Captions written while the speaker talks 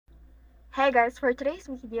Hey guys, for today's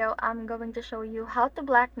video, I'm going to show you how to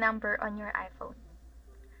block number on your iPhone.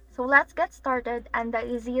 So let's get started, and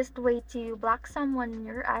the easiest way to block someone on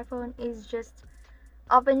your iPhone is just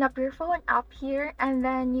open up your phone up here, and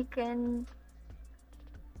then you can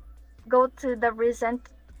go to the recent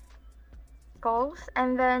calls,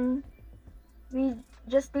 and then we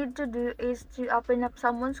just need to do is to open up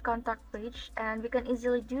someone's contact page, and we can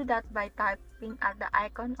easily do that by typing at the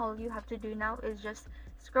icon. All you have to do now is just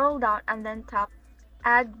scroll down and then tap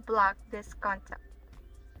add block this contact.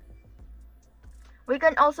 We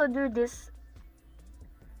can also do this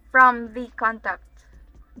from the contact.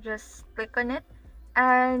 Just click on it,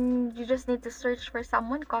 and you just need to search for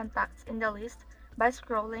someone contacts in the list by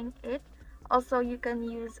scrolling it. Also, you can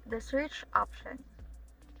use the search option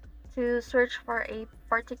to search for a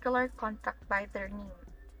particular contact by their name.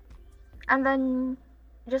 And then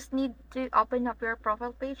just need to open up your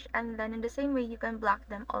profile page, and then in the same way you can block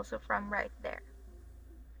them also from right there.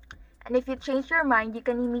 And if you change your mind, you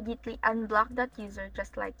can immediately unblock that user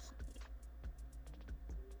just like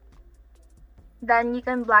then you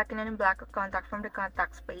can blacken and unblock a contact from the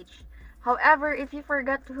contacts page. However, if you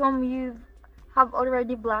forgot whom you have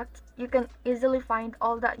already blocked, you can easily find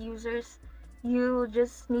all that users. You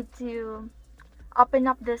just need to open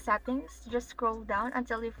up the settings, just scroll down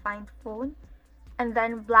until you find phone, and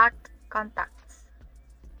then blocked contacts.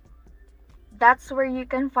 That's where you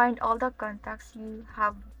can find all the contacts you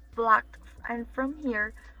have blocked, and from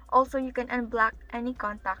here also you can unblock any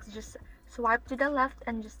contacts. Just swipe to the left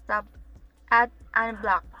and just tap add and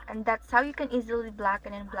block, and that's how you can easily block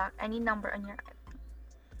and unblock any number on your iPhone.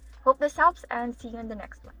 Hope this helps, and see you in the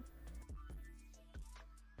next one.